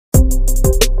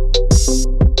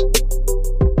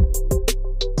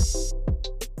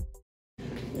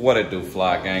What it do,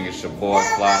 Fly Gang? It's your boy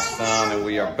Fly Son, and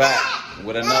we are back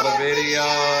with another video.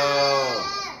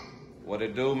 What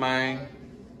it do, man?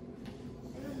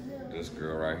 This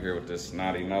girl right here with this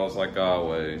snotty nose like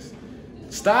always.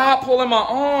 Stop pulling my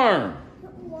arm.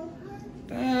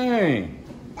 Dang.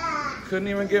 Couldn't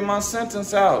even get my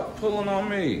sentence out, pulling on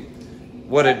me.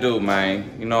 What it do,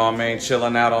 man? You know what I mean?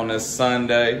 Chilling out on this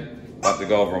Sunday. About to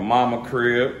go over to Mama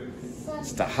crib.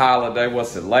 It's the holiday.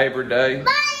 What's it, Labor Day?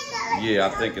 Yeah, I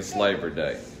think it's Labor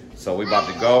Day. So we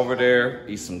about to go over there,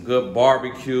 eat some good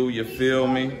barbecue, you feel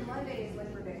me?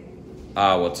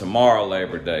 Well, tomorrow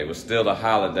Labor Day was still a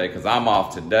holiday because I'm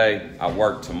off today. I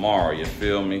work tomorrow, you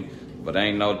feel me? But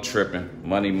ain't no tripping.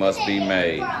 Money must be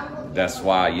made. That's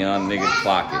why a young nigga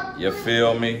clock it, you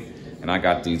feel me? And I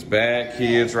got these bad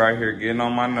kids right here getting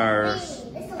on my nerves.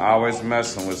 Always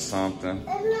messing with something.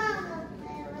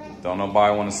 Don't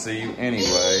nobody want to see you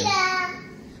anyway.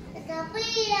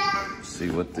 See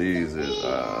what these is.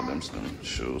 Them some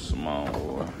shoes, Simone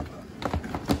wore.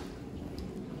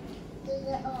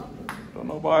 Don't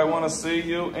nobody want to see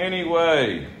you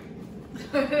anyway.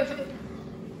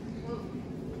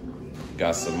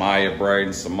 Got Samaya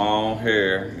braiding Simone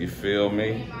hair. You feel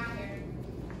me?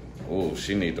 Ooh,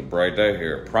 she need to braid that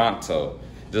hair pronto.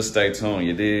 Just stay tuned,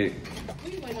 you dig?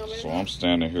 So I'm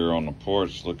standing here on the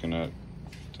porch looking at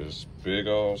this big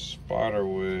old spider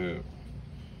web.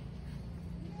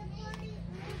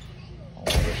 I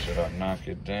wonder, should I knock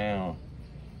it down?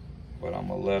 But I'm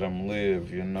gonna let him live,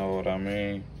 you know what I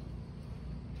mean?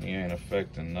 He ain't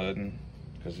affecting nothing,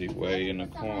 cause he way in the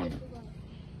corner.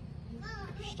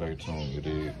 Stay tuned, you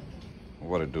dig?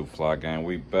 What it do, Fly Gang?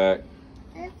 We back.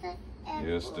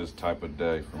 It's this type of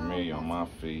day for me on my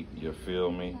feet, you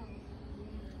feel me?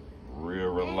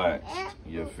 Real relaxed,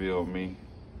 you feel me?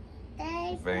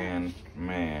 Van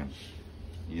man.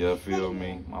 You feel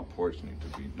me? My porch need to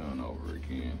be done over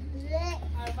again.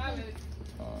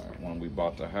 When we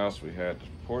bought the house, we had the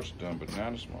porch done, but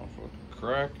now this motherfucker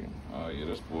cracking. Oh yeah,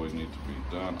 this boy need to be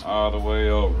done all the way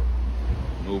over.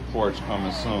 New porch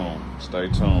coming soon. Stay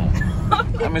tuned.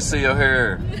 Let me see your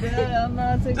hair.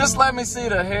 Just let me see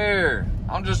the hair.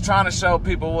 I'm just trying to show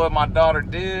people what my daughter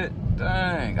did.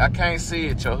 Dang, I can't see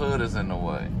it. Your hood is in the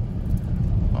way.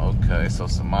 Okay, so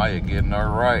Samaya getting her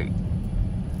right.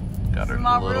 Got her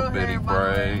little bitty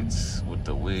braids with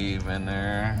the weave in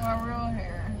there. My real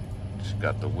hair. She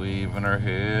got the weave in her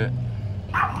head.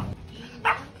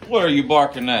 What are you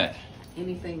barking at?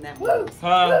 Anything that moves.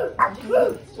 Huh?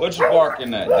 What you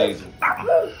barking at, Daisy?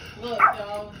 Look,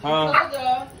 y'all.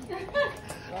 Huh?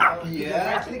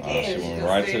 Yeah. Right to the can. She went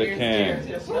right to the can.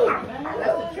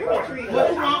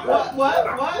 What's wrong? What?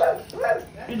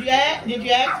 Did you ask me? Did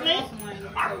you ask me?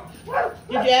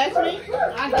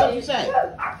 What you say?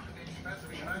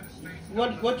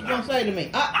 What you gonna say to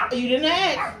me? You didn't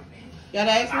ask.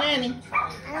 Gotta ask Nanny.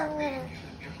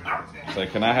 Say,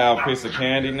 can I have a piece of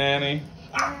candy, Nanny?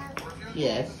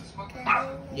 Yes.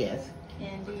 Yes.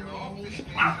 Candy, Nanny.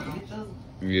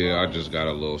 Yeah, I just got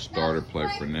a little starter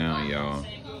plate for now, y'all.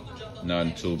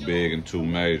 Nothing too big and too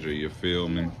major, you feel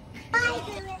me?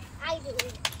 I do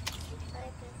it.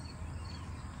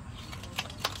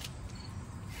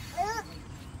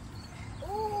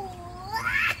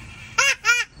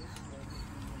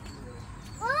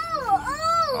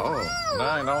 Oh,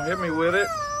 dang, don't hit me with it.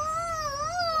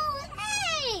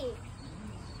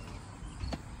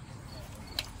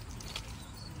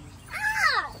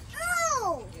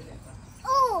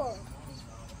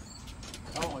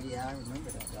 Oh, yeah, I remember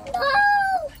that, dog.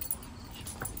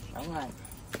 All right.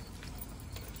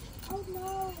 Oh,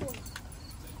 no.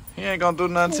 He ain't gonna do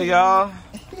nothing to y'all.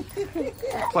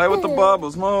 Play with the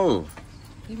bubbles, move.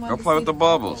 Go play with the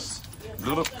bubbles.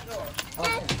 Do the... Okay, fly. All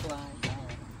right.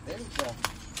 There you go.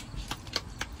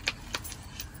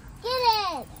 Get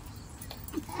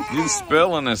it. You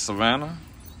spilling it, Savannah.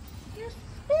 You're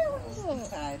spilling it.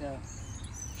 Tied up.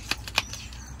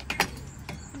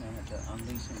 I'm gonna have to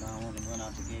unleash him. I don't want to run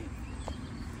out the gate.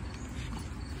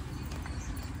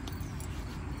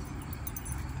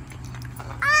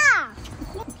 Ah!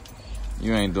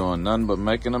 You ain't doing nothing but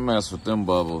making a mess with them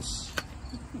bubbles.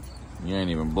 You ain't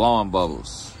even blowing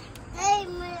bubbles. Hey,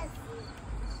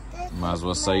 miss. Might as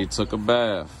well say you took a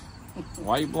bath.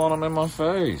 Why you blowing them in my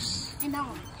face? I know.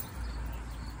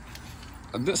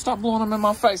 Stop blowing them in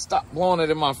my face. Stop blowing it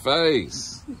in my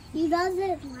face. He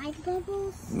doesn't like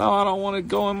bubbles? No, I don't want it to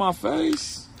go in my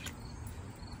face.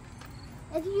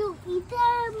 If you eat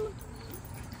them,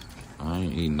 I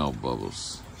ain't eating no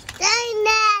bubbles. they're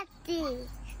nasty.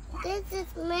 This is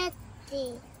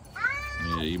messy.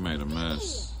 Yeah, you made a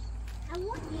mess.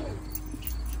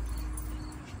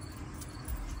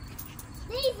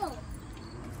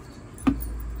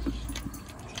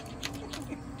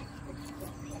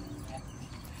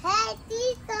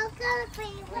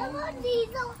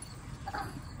 Diesel.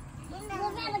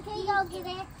 Savannah, can you go get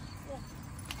it?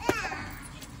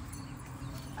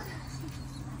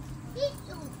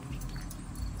 Diesel.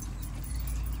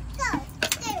 Go.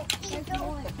 There,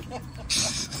 Diesel.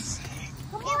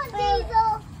 Come on,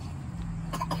 Diesel.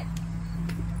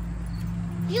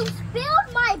 You spilled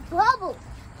my bubble.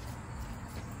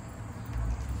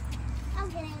 I'm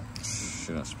getting it.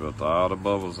 She done spilled all the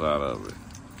bubbles out of it.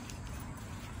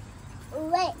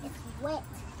 Wet. It's wet.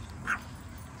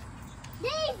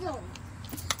 Diesel.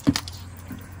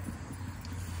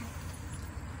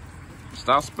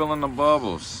 Stop spilling the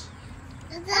bubbles.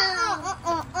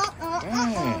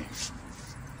 Dang.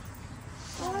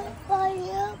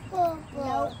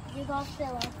 No, you're gonna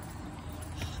spill it.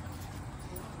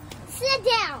 Sit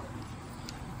down.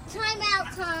 Time out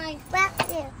time. Back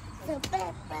there. So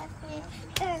back there.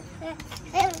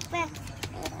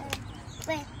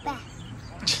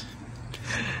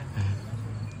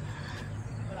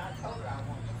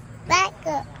 Back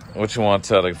up. What you want to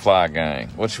tell the fly gang?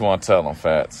 What you want to tell them,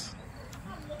 Fats?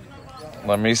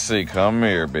 Let me see. Come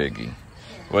here, Biggie.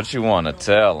 What you want to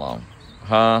tell them?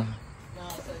 Huh?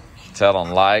 Tell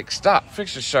them like. Stop.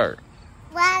 Fix your shirt.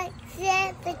 Like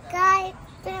said the guy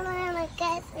filling the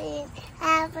cafe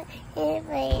have it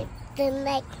the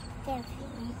next cafe.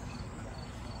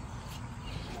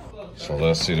 So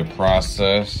let's see the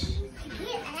process.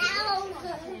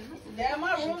 Damn,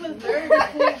 my room is dirty,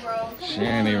 bro. She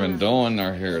ain't even doing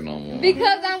her hair no more.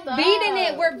 Because I'm beating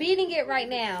it. We're beating it right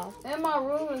now. And my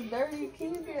room is dirty.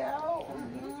 Can you get out?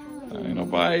 Ain't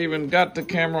nobody even got the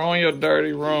camera on your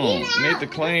dirty room. You need to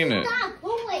clean it.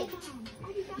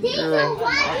 Diesel,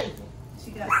 what?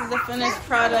 This is the finished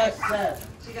product.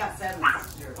 She got 7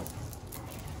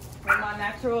 for my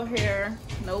natural hair.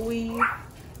 No weave.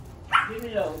 Give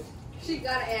me those. She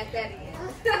gotta add that in.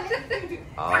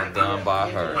 All done by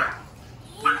her.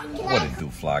 What it do,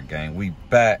 Fly Gang? We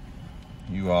back.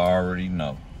 You already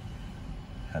know.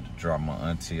 Had to drop my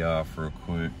auntie off real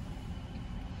quick.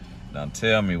 Now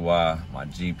tell me why my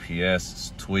GPS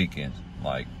is tweaking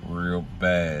like real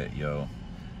bad, yo.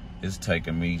 It was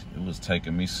taking me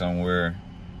somewhere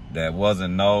that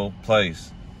wasn't no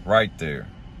place right there.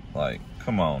 Like,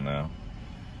 come on now.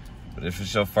 But if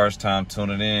it's your first time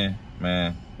tuning in,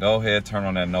 man, go ahead, turn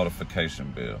on that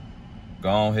notification bell. Go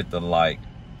on, hit the like,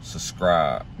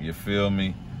 subscribe, you feel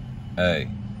me? Hey,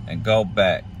 and go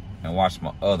back and watch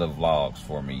my other vlogs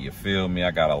for me, you feel me?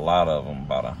 I got a lot of them,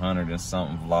 about 100 and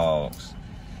something vlogs.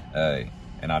 Hey,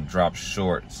 and I drop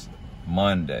shorts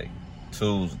Monday,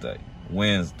 Tuesday,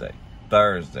 Wednesday,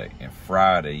 Thursday, and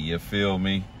Friday, you feel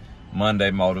me?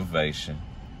 Monday, motivation.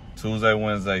 Tuesday,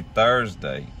 Wednesday,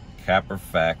 Thursday, cap or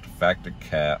fact, fact or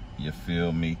cap, you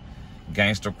feel me?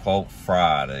 Gangster quote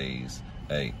Fridays.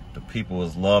 Hey, the people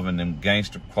is loving them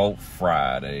gangster quote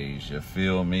Fridays, you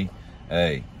feel me?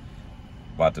 Hey,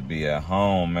 about to be at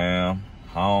home, man.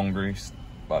 Hungry,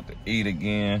 about to eat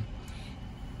again.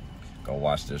 Go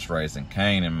watch this Raising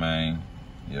Canaan, man.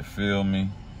 You feel me?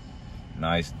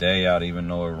 Nice day out, even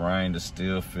though it rained, it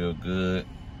still feel good.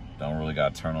 Don't really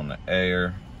got to turn on the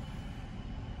air.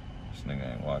 This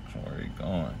nigga ain't watching where he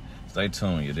going. Stay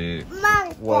tuned, you dig?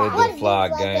 What it do, Fly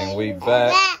Gang? We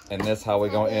back, and that's how we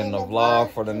gonna end the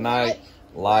vlog for the night.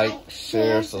 Like,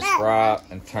 share, subscribe,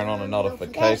 and turn on the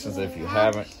notifications if you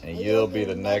haven't, and you'll be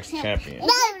the next champion.